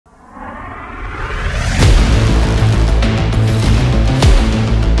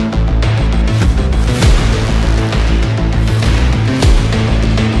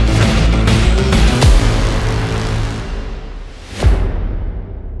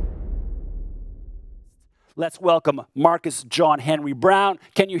Let's welcome Marcus John Henry Brown.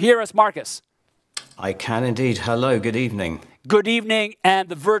 Can you hear us, Marcus? I can indeed. Hello, good evening. Good evening, and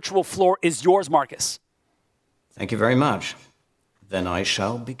the virtual floor is yours, Marcus. Thank you very much. Then I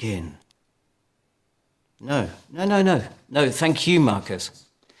shall begin. No, thank you, Marcus.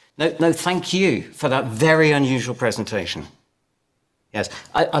 No, thank you for that very unusual presentation. Yes,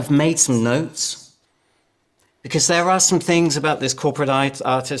 I've made some notes because there are some things about this corporate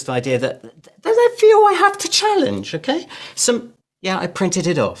artist idea that I feel I have to challenge, okay? I printed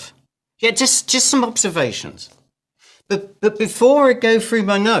it off. Yeah, just some observations. But before I go through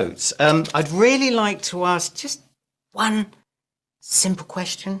my notes, I'd really like to ask just one simple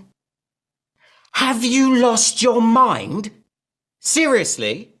question. Have you lost your mind?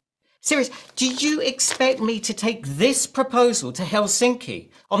 Seriously? Do you expect me to take this proposal to Helsinki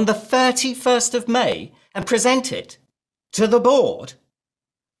on the 31st of May and present it to the board?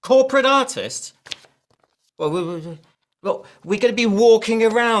 Corporate artists? Well, we're going to be walking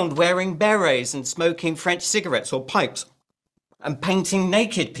around wearing berets and smoking French cigarettes or pipes and painting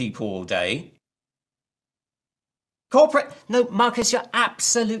naked people all day. Corporate? No, Marcus, you're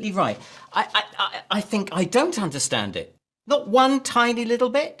absolutely right. I think I don't understand it. Not one tiny little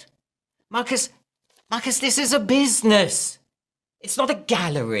bit. Marcus, this is a business. It's not a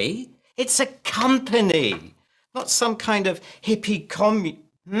gallery. It's a company. Not some kind of hippie commune.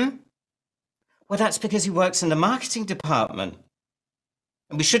 Well, that's because he works in the marketing department.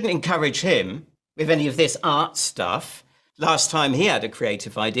 And we shouldn't encourage him with any of this art stuff. Last time he had a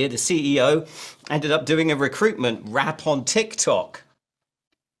creative idea, the CEO ended up doing a recruitment rap on TikTok.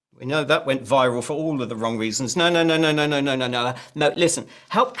 We know that went viral for all of the wrong reasons. No, listen,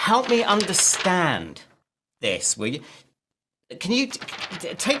 help me understand this, will you? Can you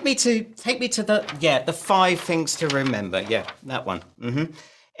take me to the 5 things to remember? Yeah, that one.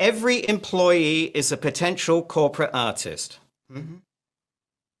 Every employee is a potential corporate artist.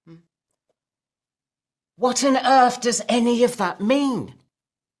 What on earth does any of that mean?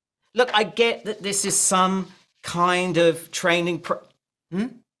 Look, I get that this is some kind of training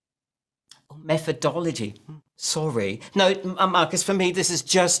methodology. Sorry. No, Marcus, for me, this is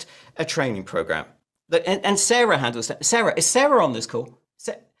just a training program. And Sarah handles that. Sarah, is Sarah on this call?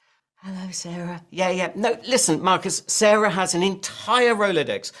 Hello, Sarah. Yeah. No, listen, Marcus, Sarah has an entire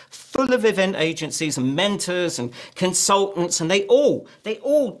Rolodex full of event agencies and mentors and consultants, and they all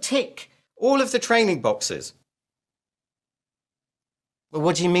tick all of the training boxes. Well,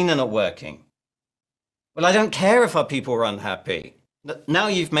 what do you mean they're not working? Well, I don't care if our people are unhappy. Now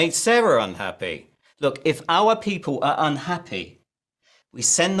you've made Sarah unhappy. Look, if our people are unhappy, we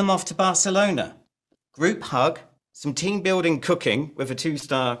send them off to Barcelona. Group hug, some team building cooking with a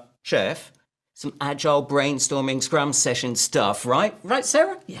 2-star chef, some agile brainstorming scrum session stuff, right? Right,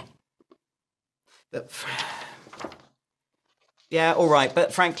 Sarah? Yeah. Yeah, all right.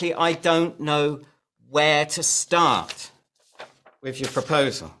 But frankly, I don't know where to start with your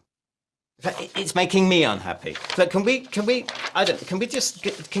proposal. It's making me unhappy. But can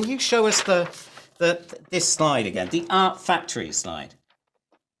you show us this slide again? The Art Factory slide.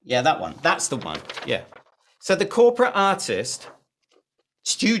 Yeah, that one. That's the one. Yeah. So the corporate artist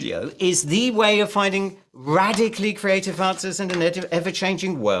studio is the way of finding radically creative answers in an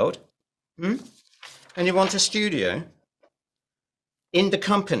ever-changing world. And you want a studio in the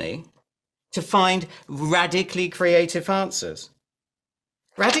company to find radically creative answers.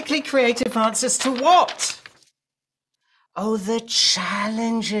 Radically creative answers to what? Oh, the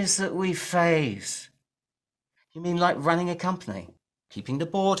challenges that we face. You mean like running a company, keeping the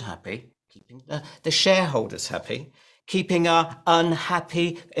board happy, keeping the shareholders happy, keeping our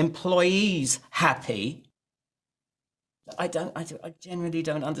unhappy employees happy? I generally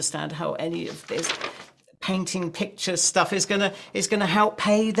don't understand how any of this painting picture stuff is gonna help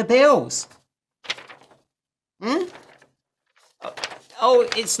pay the bills. Oh,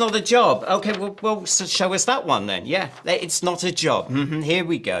 it's not a job. Okay, well, show us that one then. Yeah, it's not a job. Here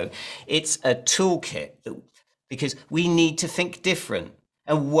we go. It's a toolkit because we need to think different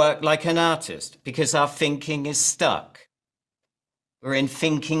and work like an artist because our thinking is stuck. We're in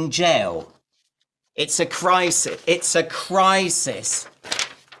thinking jail. It's a crisis. It's a crisis.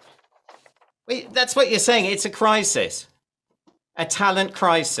 Wait, that's what you're saying. It's a crisis. A talent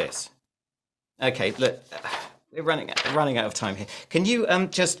crisis. Okay, look. We're running out of time here. Can you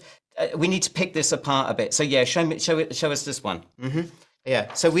we need to pick this apart a bit. So yeah, show us this one.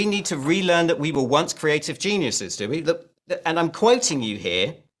 Yeah. So we need to relearn that we were once creative geniuses, do we? And I'm quoting you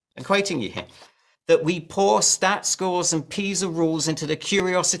here. That we pour stat scores and PISA rules into the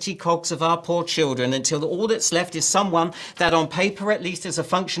curiosity cogs of our poor children until all that's left is someone that on paper at least is a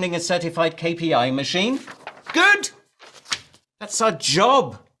functioning and certified KPI machine. Good. That's our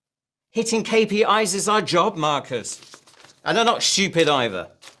job. Hitting KPIs is our job, Marcus. And I'm not stupid either.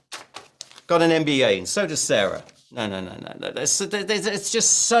 Got an MBA, and so does Sarah. No. There's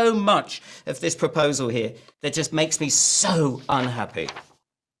just so much of this proposal here that just makes me so unhappy.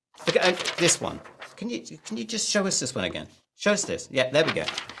 Look at this one. Can you just show us this one again? Show us this. Yeah, there we go.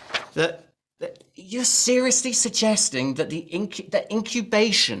 You're seriously suggesting that the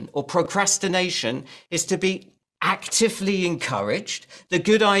incubation or procrastination is to be actively encouraged. The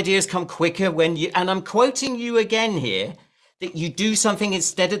good ideas come quicker when you, and I'm quoting you again here, that you do something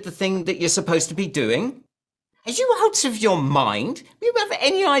instead of the thing that you're supposed to be doing. Are you out of your mind? Do you have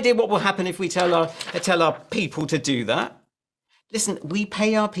any idea what will happen if we tell our people to do that? Listen, we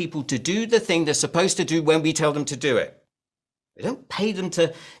pay our people to do the thing they're supposed to do when we tell them to do it. We don't pay them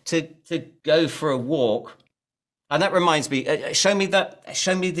to go for a walk. And that reminds me, show me the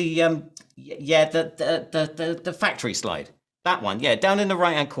factory slide. That one, yeah, down in the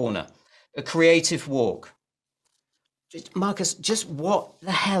right-hand corner. A creative walk. Marcus, just what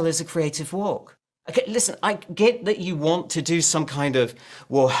the hell is a creative walk? Okay, listen, I get that you want to do some kind of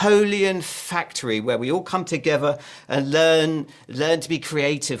Warholian factory where we all come together and learn to be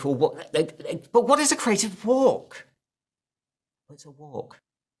creative, or what? But what is a creative walk? It's a walk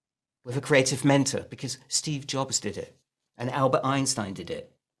with a creative mentor, because Steve Jobs did it, and Albert Einstein did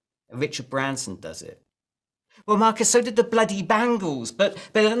it, and Richard Branson does it. Well, Marcus, so did the bloody Bangles, but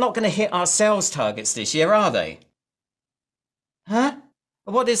they're not going to hit our sales targets this year, are they? Huh?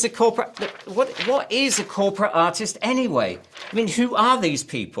 What is a corporate artist anyway? I mean, who are these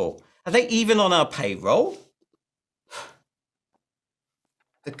people? Are they even on our payroll?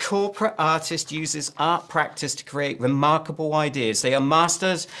 The corporate artist uses art practice to create remarkable ideas. They are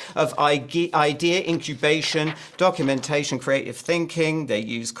masters of idea incubation, documentation, creative thinking. They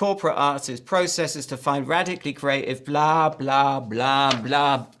use corporate artist processes to find radically creative blah, blah, blah,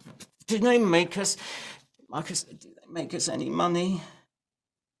 blah. Do they make us, Marcus, do they make us any money?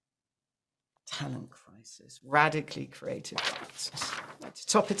 Talent crisis, radically creative artists. To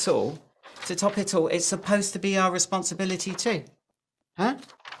top it all, it's supposed to be our responsibility too. Huh?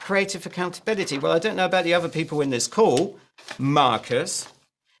 Creative accountability. Well, I don't know about the other people in this call, Marcus,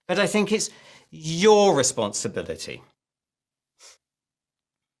 but I think it's your responsibility.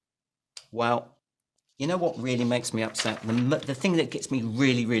 Well, you know what really makes me upset? The thing that gets me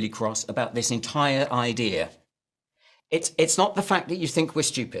really, really cross about this entire idea, it's not the fact that you think we're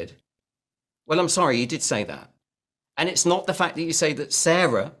stupid. Well, I'm sorry, you did say that. And it's not the fact that you say that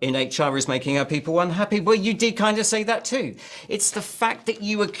Sarah in HR is making our people unhappy. Well, you did kind of say that too. It's the fact that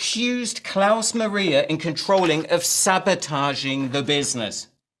you accused Klaus Maria in controlling of sabotaging the business.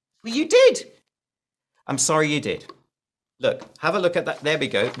 Well, you did. I'm sorry you did. Look, have a look at that. There we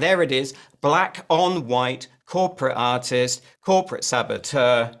go. There it is. Black on white, corporate artist, corporate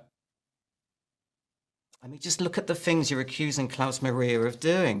saboteur. I mean, just look at the things you're accusing Klaus Maria of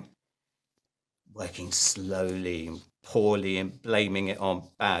doing. Working slowly and poorly and blaming it on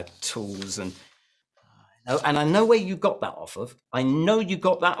bad tools. And I know where you got that off of. I know you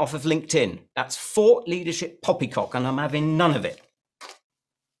got that off of LinkedIn. That's thought leadership poppycock, and I'm having none of it.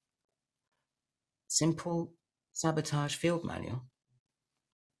 Simple sabotage field manual.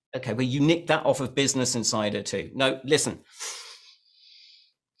 Okay, well, you nicked that off of Business Insider too. No, listen.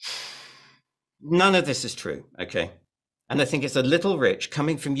 None of this is true, okay? And I think it's a little rich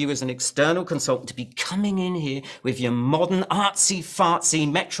coming from you as an external consultant to be coming in here with your modern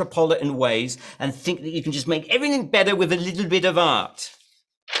artsy-fartsy metropolitan ways and think that you can just make everything better with a little bit of art.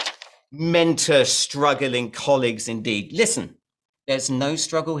 Mentor struggling colleagues indeed. Listen, there's no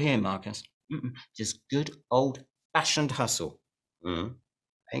struggle here, Marcus. Just good old-fashioned hustle. I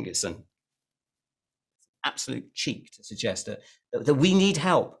think it's an absolute cheek to suggest that we need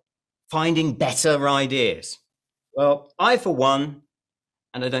help finding better ideas. Well, I, for one,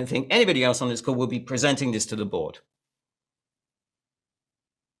 and I don't think anybody else on this call will be presenting this to the board.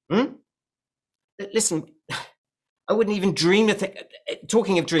 Listen, I wouldn't even dream of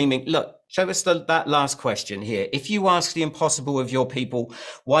talking of dreaming. Look, show us that last question here. If you ask the impossible of your people,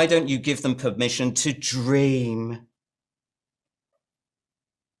 why don't you give them permission to dream?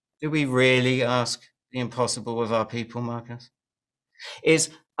 Do we really ask the impossible of our people, Marcus?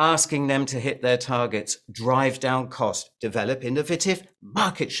 Is asking them to hit their targets, drive down cost, develop innovative,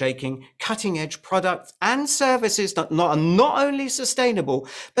 market-shaking, cutting-edge products and services that are not only sustainable,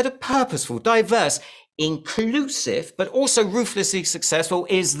 but are purposeful, diverse, inclusive, but also ruthlessly successful.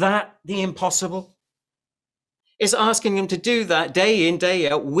 Is that the impossible? Is asking them to do that day in, day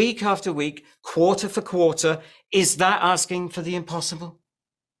out, week after week, quarter for quarter, is that asking for the impossible?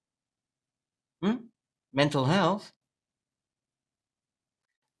 Mental health?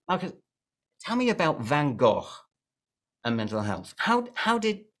 Marcus, tell me about Van Gogh and mental health. How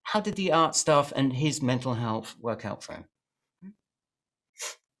did the art staff and his mental health work out for him?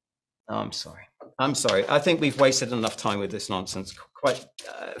 Oh, I'm sorry. I'm sorry. I think we've wasted enough time with this nonsense. Quite.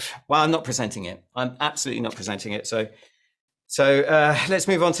 Well, I'm not presenting it. I'm absolutely not presenting it. So let's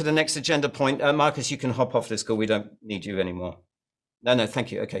move on to the next agenda point. Marcus, you can hop off this call. We don't need you anymore. No,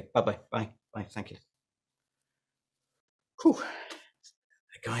 thank you. Okay, bye-bye. Bye. Thank you. Whew.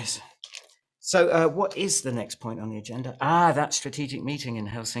 Guys. So what is the next point on the agenda? That strategic meeting in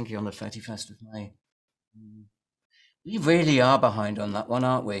Helsinki on the 31st of May. We really are behind on that one,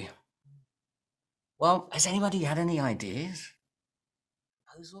 aren't we? Well, has anybody had any ideas?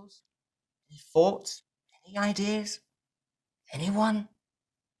 Proposals? Any thoughts? Any ideas? Anyone?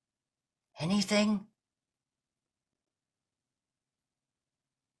 Anything?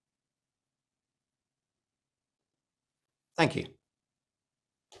 Thank you.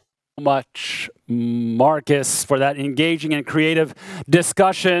 Much, Marcus, for that engaging and creative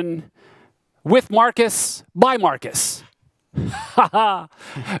discussion with Marcus, by Marcus.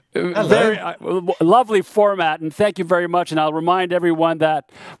 Very lovely format, and thank you very much. And I'll remind everyone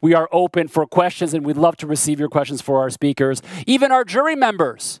that we are open for questions, and we'd love to receive your questions for our speakers. Even our jury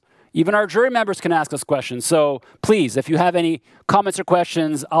members can ask us questions. So please, if you have any comments or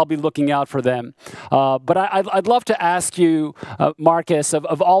questions, I'll be looking out for them. But I'd love to ask you, Marcus,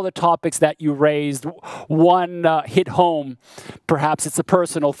 of all the topics that you raised, one hit home. Perhaps it's a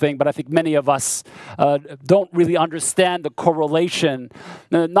personal thing, but I think many of us don't really understand the correlation,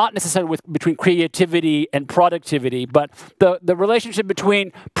 not necessarily between creativity and productivity, but the relationship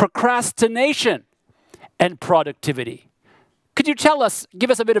between procrastination and productivity. Could you give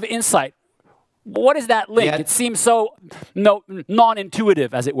us a bit of insight? What is that link? Yeah. It seems so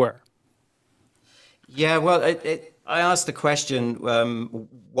non-intuitive, as it were. Yeah, well, I asked the question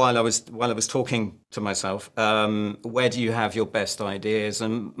while I was talking to myself. Where do you have your best ideas?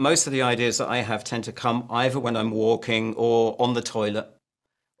 And most of the ideas that I have tend to come either when I'm walking or on the toilet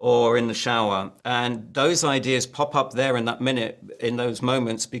or in the shower. And those ideas pop up there in that minute, in those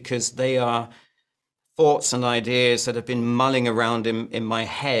moments, because they are thoughts and ideas that have been mulling around in my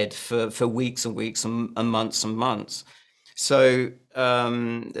head for weeks and weeks and months. So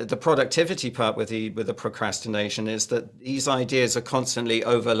the productivity part with the procrastination is that these ideas are constantly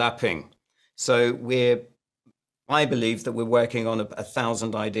overlapping. So I believe that we're working on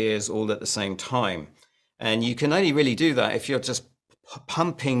 1,000 ideas all at the same time. And you can only really do that if you're just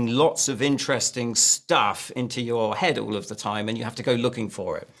pumping lots of interesting stuff into your head all of the time, and you have to go looking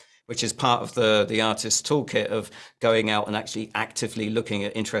for it, which is part of the artist's toolkit of going out and actually actively looking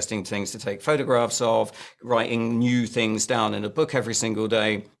at interesting things to take photographs of, writing new things down in a book every single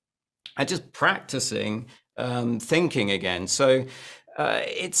day, and just practicing thinking again. So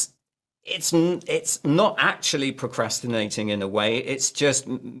it's not actually procrastinating in a way. It's just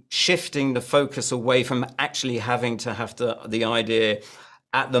shifting the focus away from actually having to have the idea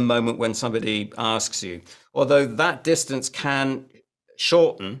at the moment when somebody asks you. Although that distance can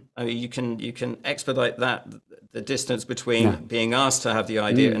shorten. I mean, you can expedite the distance between being asked to have the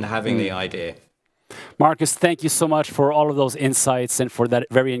idea and having the idea. Marcus, thank you so much for all of those insights and for that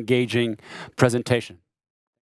very engaging presentation.